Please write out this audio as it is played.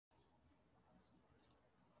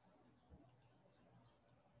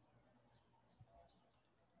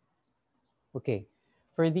Okay.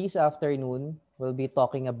 For this afternoon, we'll be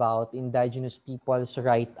talking about Indigenous Peoples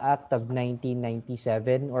Right Act of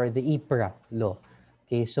 1997 or the IPRA Law.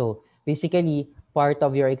 Okay, so basically, part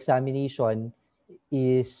of your examination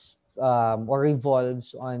is or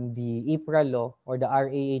revolves on the IPRA Law or the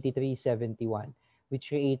RA 8371,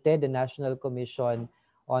 which created the National Commission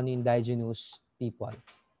on Indigenous People.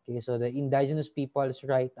 Okay, so the Indigenous Peoples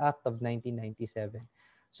Right Act of 1997.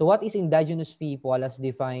 So what is indigenous people as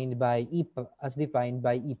defined by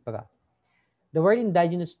IPRA? The word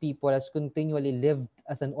indigenous people has continually lived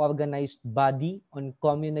as an organized body on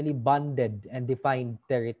communally bonded and defined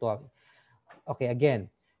territory. Okay, again,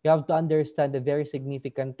 you have to understand the very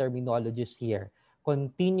significant terminologies here.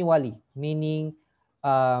 Continually, meaning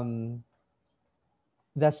um,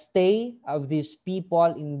 the stay of these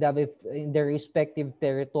people in their respective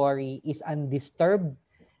territory is undisturbed,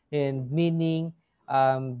 and meaning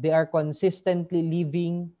they are consistently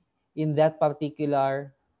living in that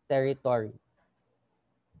particular territory.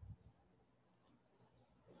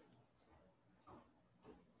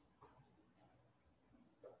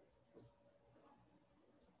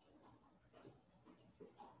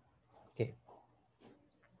 Okay.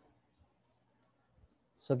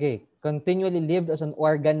 So, okay, continually lived as an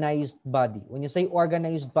organized body. When you say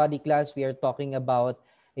organized body, class, we are talking about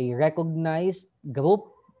a recognized group,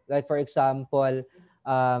 like for example,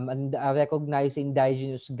 a recognized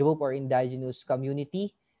indigenous group or indigenous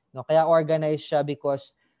community. No, kaya organized siya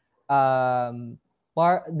because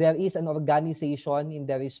there is an organization in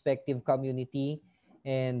the respective community.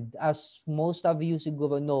 And as most of you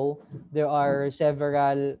siguro know, there are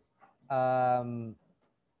several um,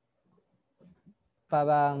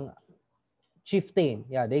 parang chieftain.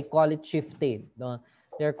 Yeah, they call it chieftain. No?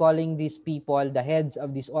 They're calling these people, the heads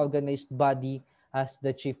of this organized body, as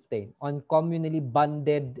the chieftain on communally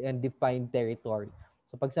bonded and defined territory.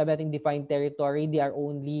 So pag sabi natin defined territory, they are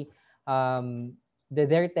only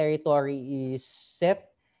their territory is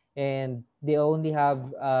set, and they only have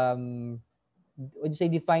when you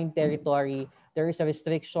say defined territory, there is a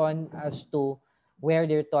restriction as to where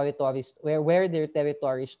their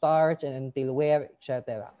territory starts and until where,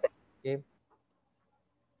 etc. Okay.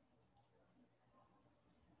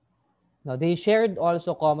 Now, they shared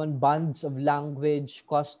also common bonds of language,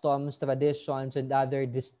 customs, traditions, and other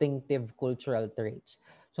distinctive cultural traits.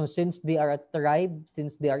 So since they are a tribe,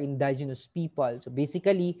 since they are indigenous people, so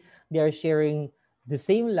basically they are sharing the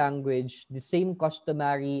same language, the same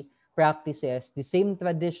customary practices, the same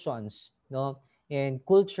traditions, no, and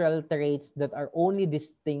cultural traits that are only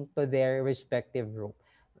distinct to their respective group.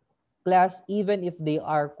 Class, even if they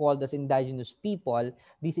are called as indigenous people,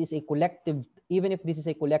 this is a collective, even if this is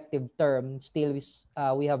a collective term, still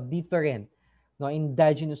we have different no,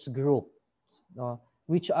 indigenous group no,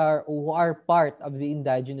 which are who are part of the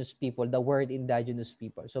indigenous people, the word indigenous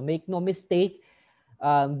people. So make no mistake,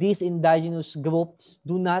 these indigenous groups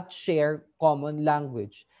do not share common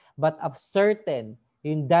language, but a certain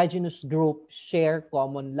indigenous group share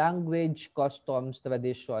common language, customs,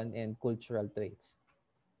 tradition, and cultural traits.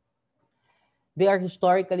 They are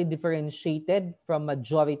historically differentiated from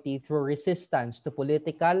majority through resistance to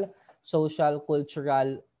political, social,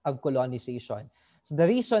 cultural of colonization. So the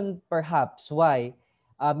reason perhaps why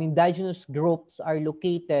indigenous groups are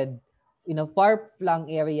located in a far-flung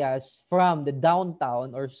areas from the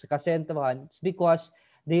downtown or kasentruhan, it's because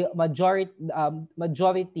the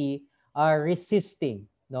majority are resisting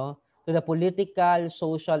no to the political,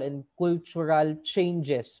 social, and cultural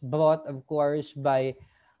changes brought, of course, by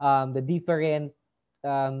the different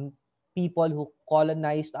um, people who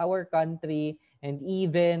colonized our country, and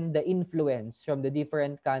even the influence from the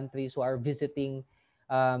different countries who are visiting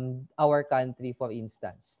our country, for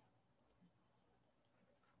instance.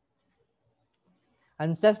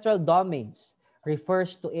 Ancestral domains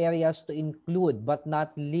refers to areas to include but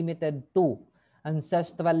not limited to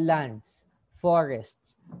ancestral lands,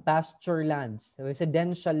 forests, pasture lands,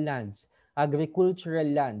 residential lands, agricultural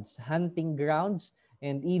lands, hunting grounds,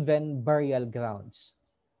 and even burial grounds.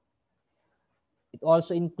 It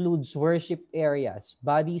also includes worship areas,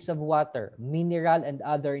 bodies of water, mineral and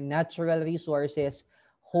other natural resources,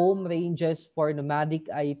 home ranges for nomadic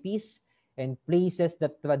IPs, and places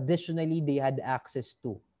that traditionally they had access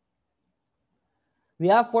to. The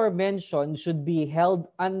aforementioned should be held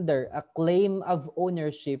under a claim of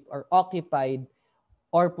ownership or occupied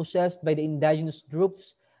or possessed by the indigenous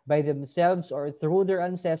groups by themselves or through their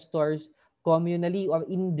ancestors, communally or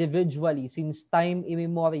individually, since time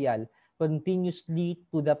immemorial, continuously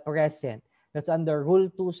to the present. That's under Rule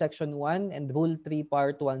 2, Section 1 and Rule 3,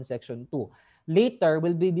 Part 1, Section 2. Later,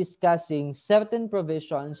 we'll be discussing certain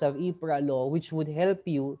provisions of IPRA law which would help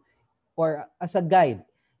you or as a guide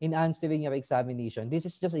in answering your examination. This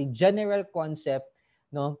is just a general concept,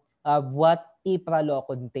 no, of what IPRA law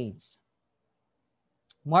contains.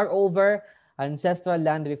 Moreover, ancestral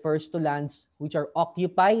land refers to lands which are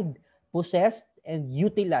occupied, possessed, and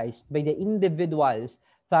utilized by the individuals,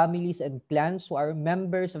 families, and clans who are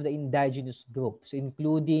members of the indigenous groups,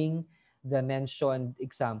 including the mentioned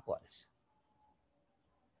examples.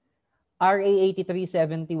 RA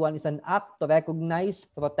 8371 is an act to recognize,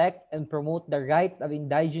 protect, and promote the right of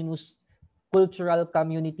indigenous cultural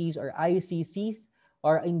communities or ICCs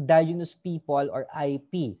or indigenous people or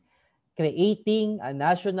IP, creating a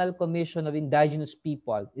National Commission of Indigenous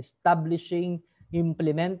People, establishing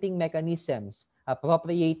implementing mechanisms,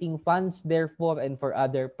 appropriating funds therefore and for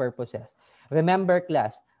other purposes. Remember,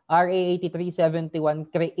 class, RA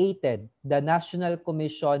 8371 created the National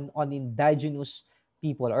Commission on Indigenous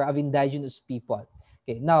People or of Indigenous People.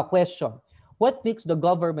 Okay, now question. What makes the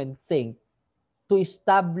government think to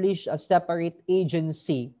establish a separate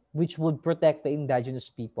agency which would protect the indigenous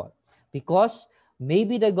people? Because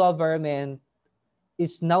maybe the government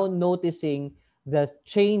is now noticing the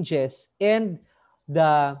changes and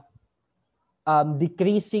the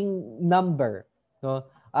decreasing number, no,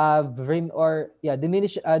 of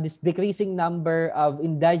this decreasing number of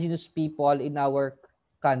indigenous people in our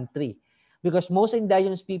country, because most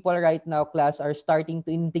indigenous people right now, class, are starting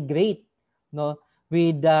to integrate, no,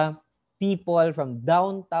 with the people from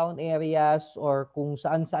downtown areas or kung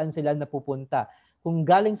saan-saan sila napupunta. Kung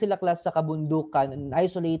galing sila, class, sa kabundukan and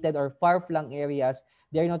isolated or far-flung areas,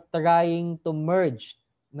 they are not trying to merge,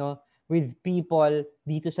 no, with people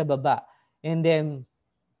dito sa baba. And then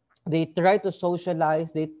they try to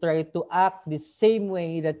socialize, they try to act the same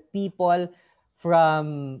way that people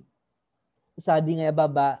from sa di nga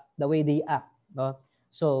baba, the way they act, no?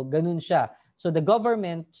 So ganun siya. So the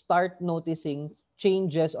government start noticing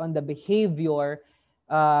changes on the behavior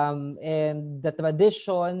and the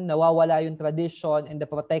tradition, nawawala yung tradition and the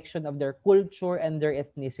protection of their culture and their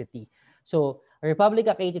ethnicity. So Republic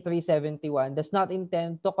Act 8371 does not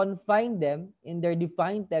intend to confine them in their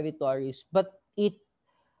defined territories, but it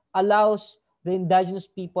allows the indigenous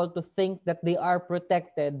people to think that they are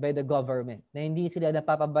protected by the government, na hindi sila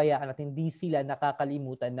napapabayaan at hindi sila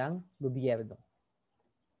nakakalimutan ng gobyerno.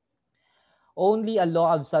 Only a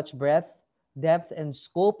law of such breadth, depth, and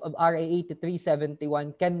scope of RA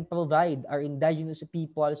 8371 can provide our indigenous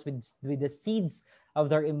peoples with the seeds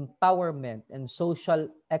of their empowerment and social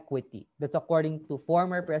equity. That's according to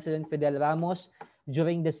former President Fidel Ramos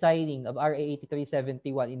during the signing of RA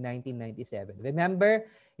 8371 in 1997. Remember,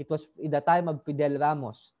 it was in the time of Fidel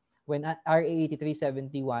Ramos when RA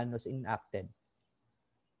 8371 was enacted.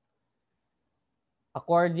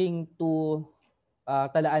 According to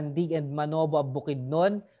Talaandig and Manobo of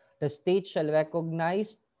Bukidnon, the state shall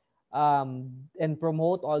recognize and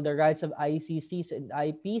promote all the rights of ICCs and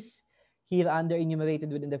IPs hereunder enumerated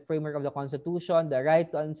within the framework of the Constitution: the right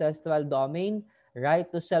to ancestral domain, right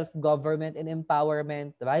to self-government and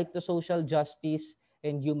empowerment, right to social justice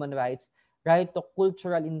and human rights, right to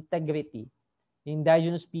cultural integrity,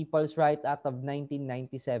 Indigenous Peoples Right Act of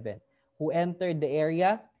 1997. Who entered the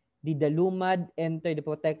area, did the lumad enter the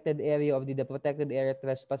protected area of the protected area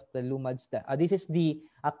trespass the lumads? This is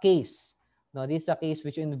a case. No, this is a case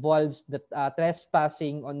which involves the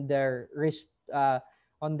trespassing on their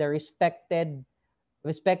respective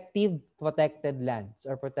protected lands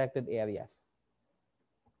or protected areas.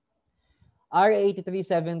 RA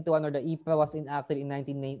 8371 or the IPRA was enacted in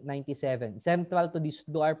 1997. Central to these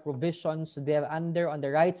two are provisions thereunder on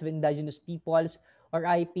the rights of indigenous peoples or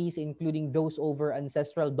IPs, including those over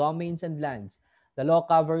ancestral domains and lands. The law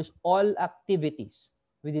covers all activities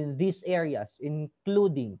within these areas,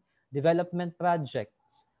 including development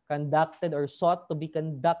projects conducted or sought to be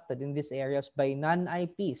conducted in these areas by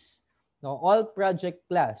non-IPs. Now, all project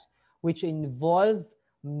class which involve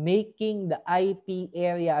making the IP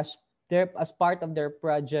area as part of their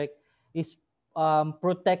project is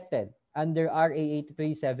protected under RA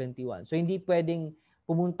 8371. So hindi pwedeng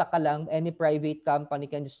pumunta ka lang, any private company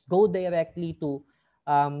can just go directly to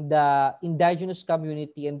the indigenous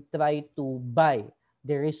community and try to buy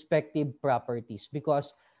their respective properties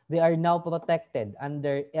because they are now protected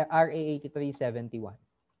under RA 8371.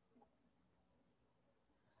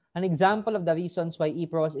 An example of the reasons why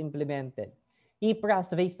IPRA was implemented. IPRA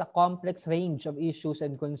has raised a complex range of issues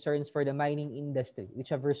and concerns for the mining industry, which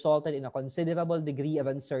have resulted in a considerable degree of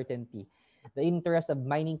uncertainty. The interests of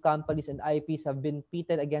mining companies and IPs have been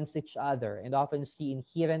pitted against each other and often see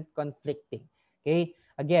inherent conflicting. Okay?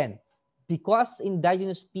 Again, because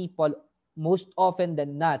indigenous people most often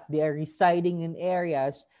than not, they are residing in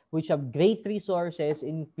areas which have great resources,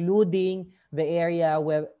 including the area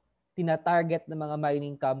where tinatarget ng mga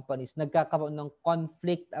mining companies. Nagkakaroon ng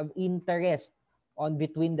conflict of interest on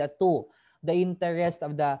between the two. The interest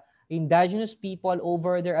of the indigenous people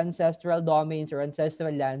over their ancestral domains or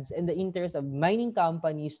ancestral lands, and the interest of mining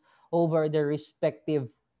companies over their respective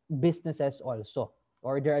businesses also,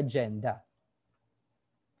 or their agenda.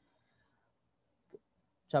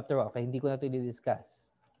 Chapter 1. Okay, hindi ko na ito i-discuss.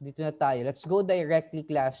 Dito na tayo. Let's go directly,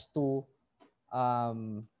 class, to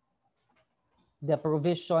the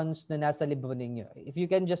provisions na nasa libro ninyo. If you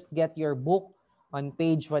can just get your book on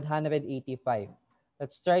page 185.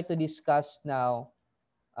 Let's try to discuss now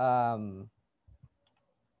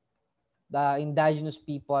the Indigenous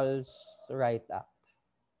Peoples Right Act.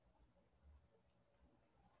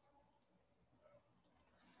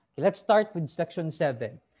 Okay, let's start with Section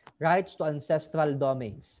 7, Rights to Ancestral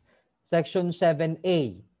Domains. Section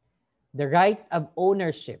 7A, the right of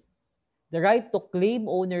ownership. The right to claim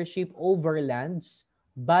ownership over lands,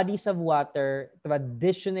 bodies of water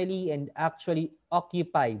traditionally and actually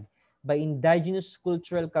occupied by indigenous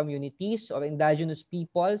cultural communities or indigenous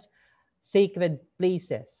peoples, sacred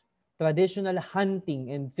places, traditional hunting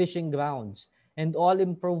and fishing grounds, and all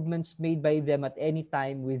improvements made by them at any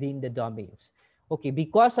time within the domains. Okay,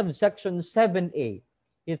 because of Section 7A,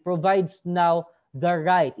 it provides now the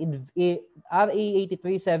right. RA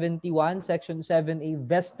 8371, Section 7A,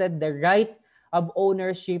 vested the right of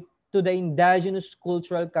ownership to the indigenous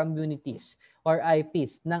cultural communities or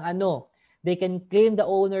IPs ng ano? They can claim the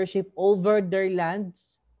ownership over their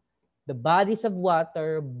lands, the bodies of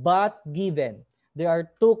water, but given there are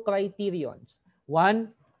two criterions.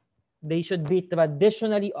 One, they should be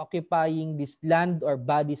traditionally occupying this land or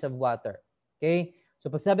bodies of water. Okay? So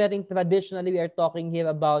pag sabi natin traditionally, we are talking here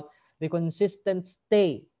about the consistent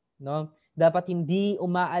stay, no? Dapat hindi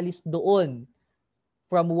umaalis doon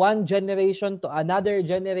from one generation to another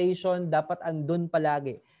generation, dapat andun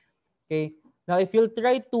palagi. Okay? Now, if you'll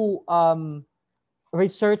try to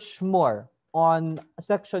research more on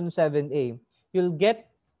Section 7A, you'll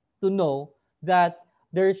get to know that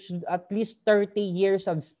there's at least 30 years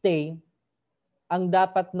of stay ang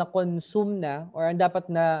dapat na consume na or ang dapat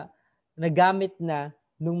na nagamit na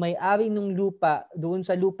nung may-ari ng lupa doon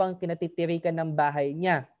sa lupang kinatitirikan ng bahay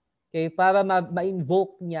niya. Okay, para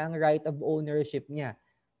ma-invoke niya ang right of ownership niya.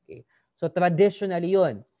 Okay. So traditionally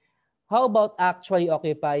 'yon. How about actually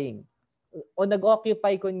occupying? O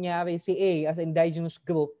nag-occupy kunyari si A as indigenous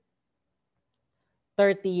group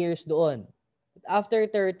 30 years doon. After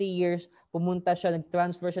 30 years, pumunta siya,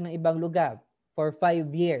 nag-transfer siya ng ibang lugar for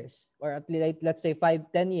 5 years or at least let's say 10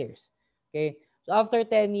 years. Okay? So after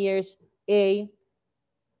 10 years, A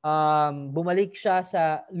bumalik siya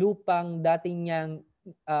sa lupang dating niyang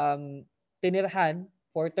tinirhan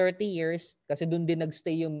for 30 years kasi doon din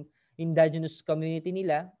nagstay yung indigenous community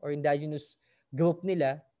nila or indigenous group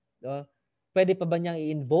nila. Pwede pa ba niyang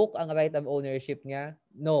i-invoke ang right of ownership niya?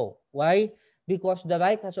 No. Why? Because the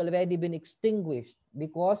right has already been extinguished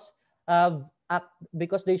because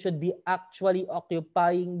they should be actually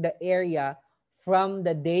occupying the area from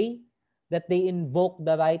the day that they invoke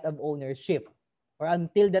the right of ownership. Or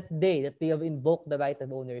until that day that they have invoked the right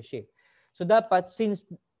of ownership. So dapat, since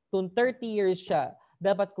 30 years siya,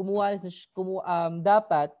 dapat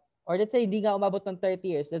dapat, or let's say hindi nga umabot ng 30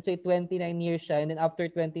 years, let's say 29 years siya, and then after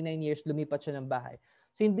 29 years, lumipat siya ng bahay.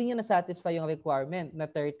 So hindi niya na-satisfy yung requirement na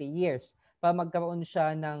 30 years para magkaroon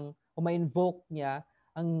siya ng, ma-invoke niya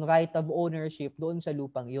ang right of ownership doon sa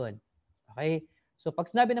lupang yun. Okay? So pag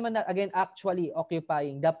sinabi naman na, again, actually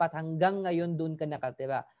occupying, dapat hanggang ngayon doon ka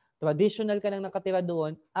nakatira. Traditional ka nang nakatira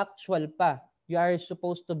doon, actual pa. You are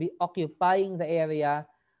supposed to be occupying the area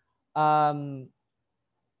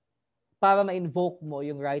para ma-invoke mo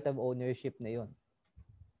yung right of ownership na yun.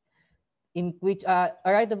 In which, a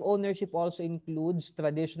right of ownership also includes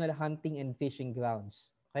traditional hunting and fishing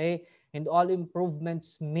grounds. Okay? And all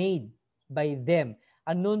improvements made by them.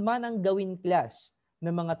 Ano man ang gawin, class,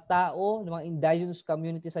 ng mga tao, ng mga indigenous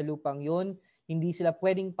community sa lupang yun, hindi sila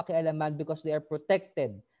pwedeng pakialaman because they are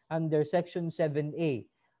protected under Section 7A.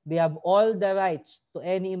 They have all the rights to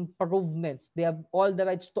any improvements. They have all the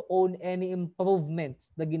rights to own any improvements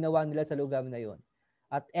na ginawa nila sa lugar na yun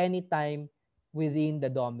at any time within the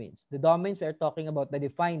domains. The domains, we are talking about the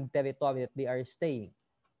defined territory that they are staying.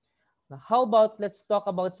 Now, how about, let's talk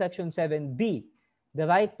about Section 7B, the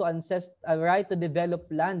right to develop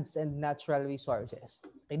lands and natural resources.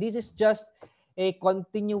 Okay, this is just a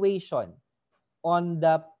continuation on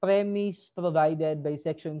the premise provided by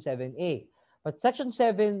Section 7A. But Section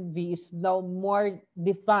 7B is now more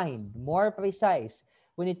defined, more precise,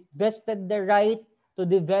 when it vested the right to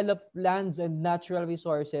develop lands and natural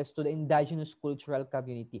resources to the indigenous cultural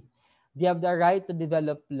community. They have the right to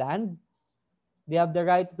develop land. They have the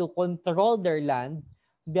right to control their land.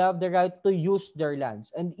 They have the right to use their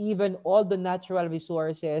lands. And even all the natural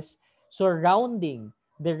resources surrounding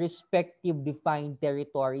the respective defined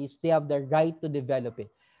territories, they have the right to develop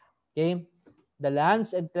it. Okay? The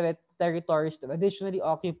lands and territories traditionally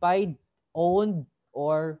occupied, owned,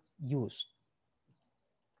 or used.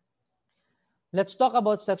 Let's talk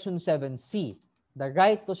about Section 7C, the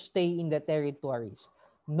right to stay in the territories.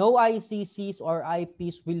 No ICCs or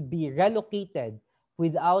IPs will be relocated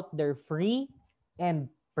without their free and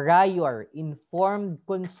prior informed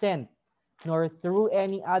consent, nor through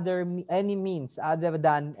any means other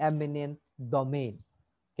than eminent domain.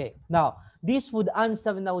 Okay. Now, this would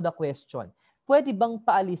answer now the question. Pwede bang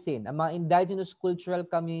paalisin ang mga indigenous cultural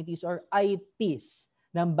communities or IPs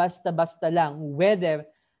ng basta-basta lang, whether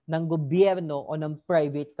ng gobyerno o ng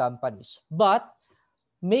private companies? But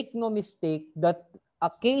make no mistake that a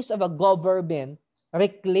case of a government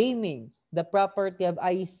reclaiming the property of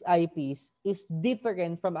IPs is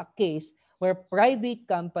different from a case where private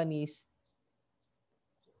companies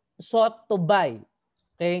sought to buy,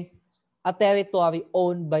 okay, a territory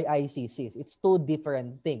owned by ICCs. It's two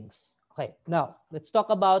different things. Okay, now let's talk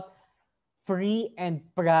about free and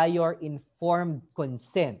prior informed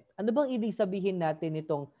consent. Ano bang ibig sabihin natin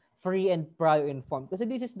itong free and prior informed? Kasi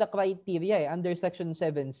this is the criteria under Section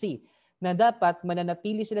 7C na dapat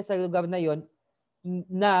mananatili sila sa lugar na yon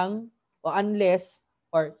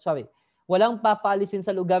walang papalisin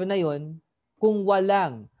sa lugar na yon kung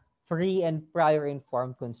walang free and prior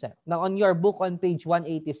informed consent. Now, on your book on page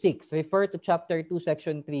 186, refer to Chapter 2,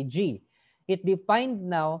 Section 3G. It defined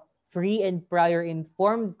now free and prior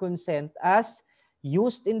informed consent as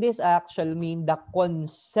used in this act shall mean the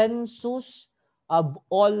consensus of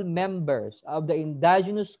all members of the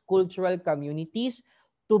indigenous cultural communities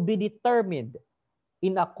to be determined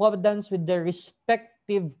in accordance with their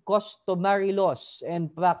respective customary laws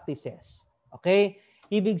and practices. Okay?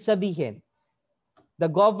 Ibig sabihin, the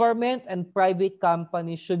government and private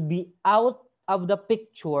companies should be out of the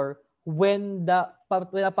picture when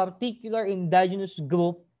a particular indigenous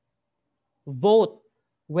group vote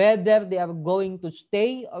whether they are going to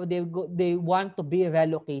stay or they want to be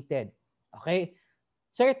relocated. Okay?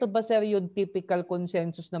 Sir, ito ba sir yung typical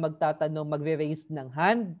consensus na magtatanong, magre-raise ng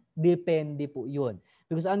hand? Depende po yun.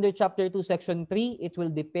 Because under Chapter 2, Section 3, it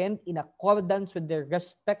will depend in accordance with their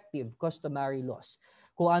respective customary laws.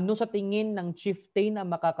 Kung ano sa tingin ng chieftain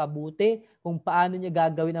ang makakabuti, kung paano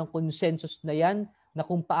niya gagawin ang consensus na yan, na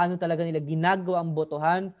kung paano talaga nila ginagawa ang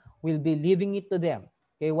botohan, will be leaving it to them.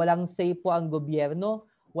 Okay, walang say po ang gobyerno,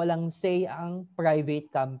 walang say ang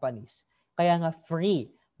private companies. Kaya nga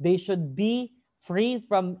free. They should be free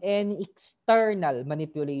from any external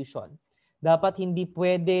manipulation. Dapat hindi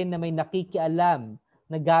pwede na may nakikialam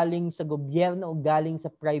na galing sa gobyerno o galing sa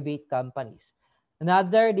private companies.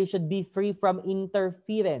 Another, they should be free from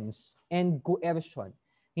interference and coercion.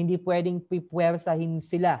 Hindi pwedeng pipwersahin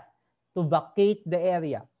sila to vacate the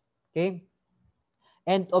area. Okay?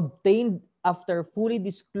 And obtained after fully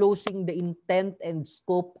disclosing the intent and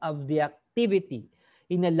scope of the activity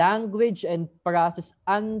in a language and process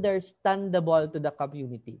understandable to the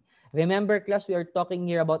community. Remember, class, we are talking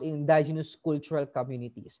here about indigenous cultural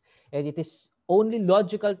communities. And it is only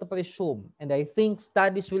logical to presume, and I think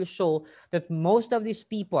studies will show that most of these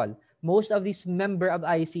people, most of these members of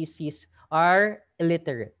ICCs are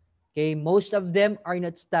illiterate. Okay? Most of them are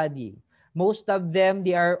not studying. Most of them,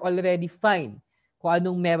 they are already fine kung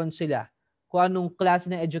anong meron sila, kung anong klase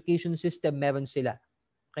ng education system meron sila.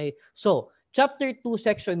 Okay? So, Chapter 2,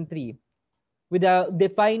 Section 3, with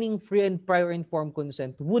defining free and prior informed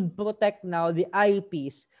consent, would protect now the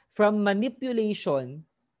IPs from manipulation,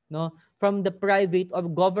 no, from the private or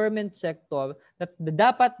government sector, that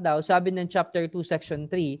dapat daw, sabi ng Chapter 2, Section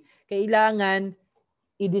 3, kailangan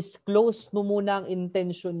i-disclose mo muna ang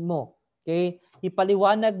intention mo. Okay?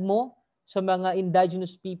 Ipaliwanag mo sa mga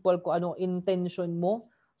indigenous people kung anong intention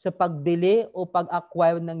mo sa pagbili o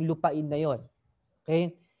pag-acquire ng lupain na yon.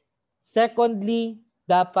 Okay? Secondly,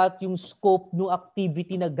 dapat yung scope ng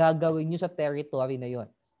activity na gagawin nyo sa territory na yon.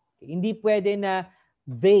 Okay? Hindi pwede na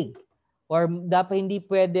vague or dapat hindi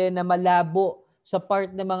pwede na malabo sa part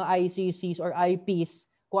ng mga ICCs or IPs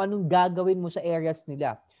kung anong gagawin mo sa areas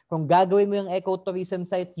nila. Kung gagawin mo yung ecotourism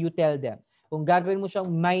site, you tell them. Kung gagawin mo siyang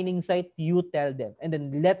mining site, you tell them. And then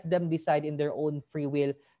let them decide in their own free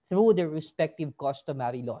will through their respective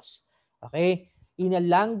customary laws. Okay? in a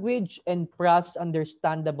language and process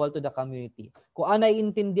understandable to the community. Kung ano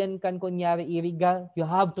intindihan kan kunyari iriga, you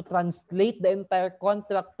have to translate the entire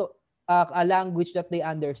contract to a language that they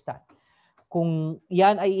understand. Kung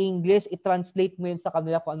yan ay English, i-translate mo yun sa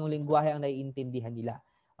kanila kung anong lingwahe ang naiintindihan nila.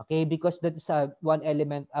 Okay? Because that is one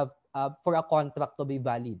element of for a contract to be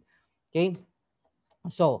valid. Okay?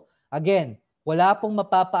 So, again, wala pong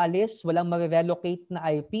mapapaalis, walang ma-relocate na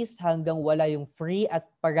IPs hanggang wala yung free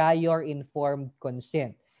at prior informed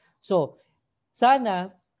consent. So,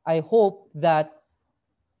 sana, I hope that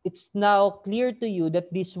it's now clear to you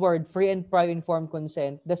that this word free and prior informed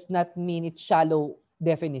consent does not mean it's shallow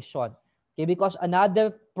definition. Okay, because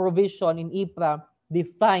another provision in IPRA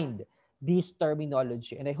defined this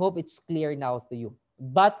terminology, and I hope it's clear now to you.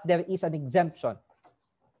 But there is an exemption.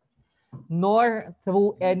 Nor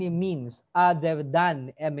through any means other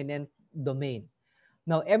than eminent domain.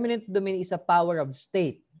 Now, eminent domain is a power of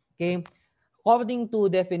state. Okay? According to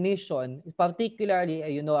definition, particularly,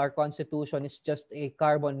 our Constitution is just a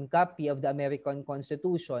carbon copy of the American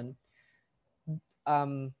Constitution.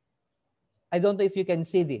 I don't know if you can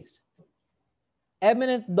see this.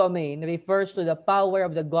 Eminent domain refers to the power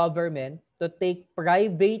of the government to take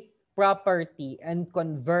private property and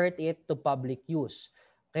convert it to public use.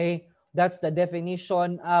 Okay? That's the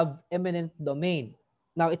definition of eminent domain.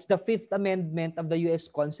 Now, it's the Fifth Amendment of the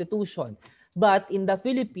U.S. Constitution. But in the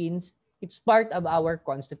Philippines, it's part of our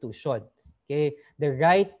Constitution. Okay? The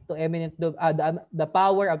right to the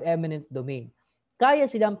power of eminent domain. Kaya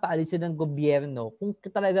silang paalisin ng gobyerno kung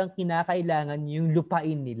talagang kinakailangan yung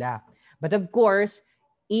lupain nila. But of course,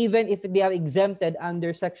 even if they are exempted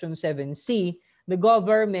under Section 7C, the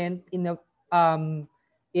government,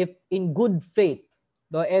 if in good faith,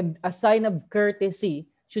 and a sign of courtesy,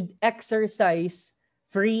 should exercise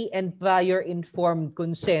free and prior informed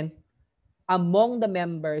consent among the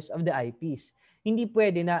members of the IPs. Hindi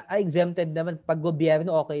pwede na exempted naman pag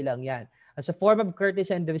gobyerno, okay lang yan. As a form of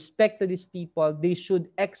courtesy and respect to these people, they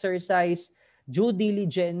should exercise due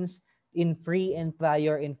diligence in free and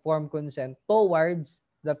prior informed consent towards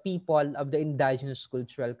the people of the indigenous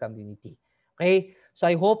cultural community. Okay? So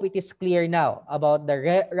I hope it is clear now about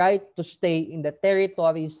the right to stay in the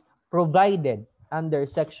territories provided under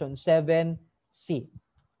Section 7C.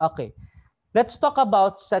 Okay. Let's talk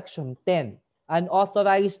about Section 10,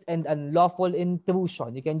 unauthorized and unlawful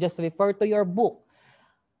intrusion. You can just refer to your book.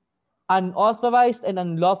 Unauthorized and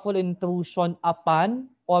unlawful intrusion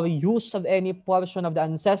upon or use of any portion of the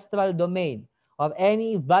ancestral domain or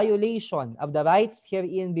any violation of the rights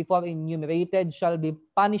herein before enumerated shall be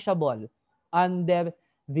punishable under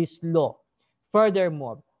this law.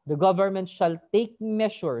 Furthermore, the government shall take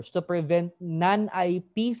measures to prevent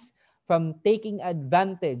non-IPs from taking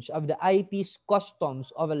advantage of the IP's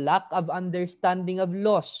customs or lack of understanding of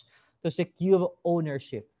laws to secure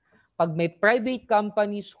ownership. Pag may private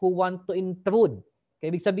companies who want to intrude,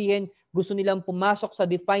 ibig sabihin, gusto nilang pumasok sa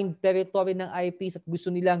defined territory ng IPs at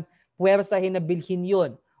gusto nilang puwersahin na bilhin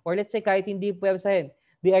yun. Or let's say, kahit hindi puwersahin,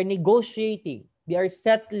 they are negotiating, they are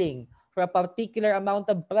settling for a particular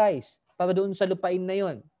amount of price para doon sa lupain na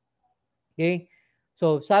yun. Okay?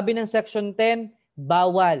 So, sabi ng Section 10,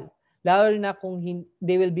 bawal. Lalo na kung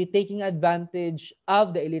they will be taking advantage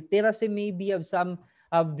of the illiteracy maybe of some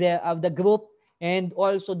of the group and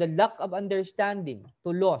also the lack of understanding to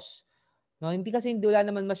laws. No, hindi wala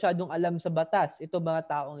naman masyadong alam sa batas ito mga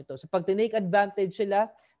taong ito. So pag tinake advantage sila,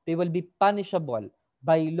 they will be punishable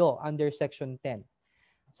by law under Section 10.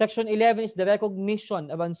 Section 11 is the recognition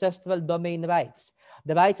of ancestral domain rights.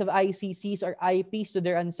 The rights of ICCs or IPs to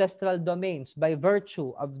their ancestral domains by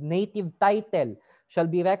virtue of native title shall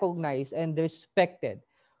be recognized and respected.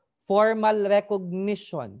 Formal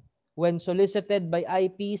recognition when solicited by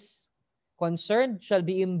IPs concerned shall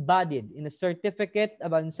be embodied in a certificate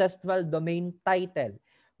of ancestral domain title,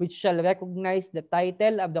 which shall recognize the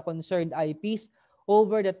title of the concerned IPs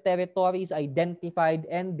over the territories identified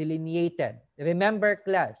and delineated. Remember,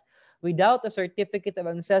 class, without a certificate of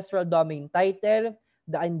ancestral domain title,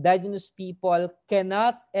 the indigenous people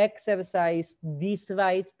cannot exercise these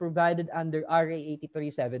rights provided under RA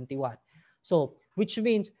 8371. So, which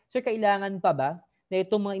means, sir, kailangan pa ba na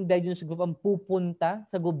itong mga indigenous group ang pupunta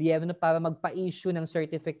sa gobyerno para magpa-issue ng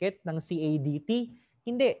certificate ng CADT?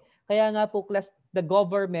 Hindi. Kaya nga po, class, the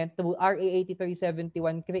government through RA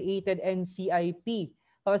 8371 created NCIP.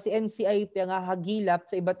 Para si NCIP ang hahagilap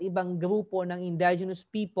sa iba't ibang grupo ng indigenous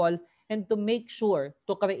people and to make sure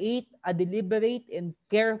to create a deliberate and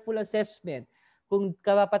careful assessment kung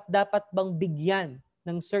karapat-dapat bang bigyan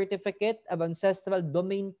ng certificate of ancestral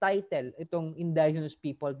domain title itong indigenous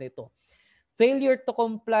people na ito. Failure to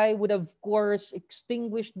comply would of course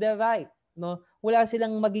extinguish the right no? Wala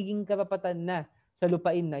silang magiging karapatan na sa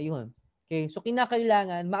lupain na yun. Okay? So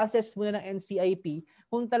kinakailangan ma-assess muna ng NCIP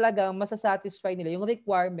kung talagang masasatisfy nila yung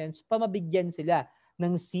requirements pa mabigyan sila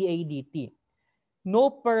ng CADT. No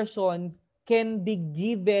person can be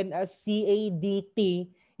given a CADT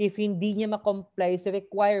if hindi niya ma-comply sa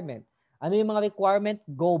requirement. Ano yung mga requirement?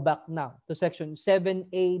 Go back now to Section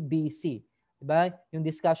 7A, B, C. Diba? Yung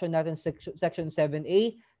discussion natin sa Section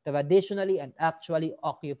 7A, traditionally and actually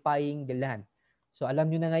occupying the land. So alam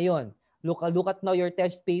nyo na ngayon. Look at now your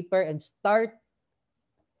test paper and start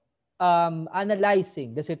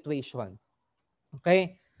analyzing the situation.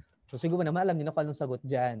 Okay? So siguro naman alam niyo na kung anong sagot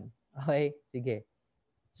dyan. Okay? Sige.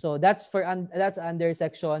 So that's under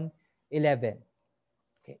Section 11.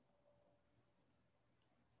 Okay.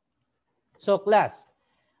 So class,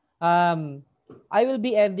 I will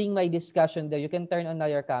be ending my discussion there. You can turn on now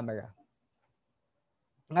your camera.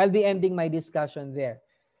 I'll be ending my discussion there.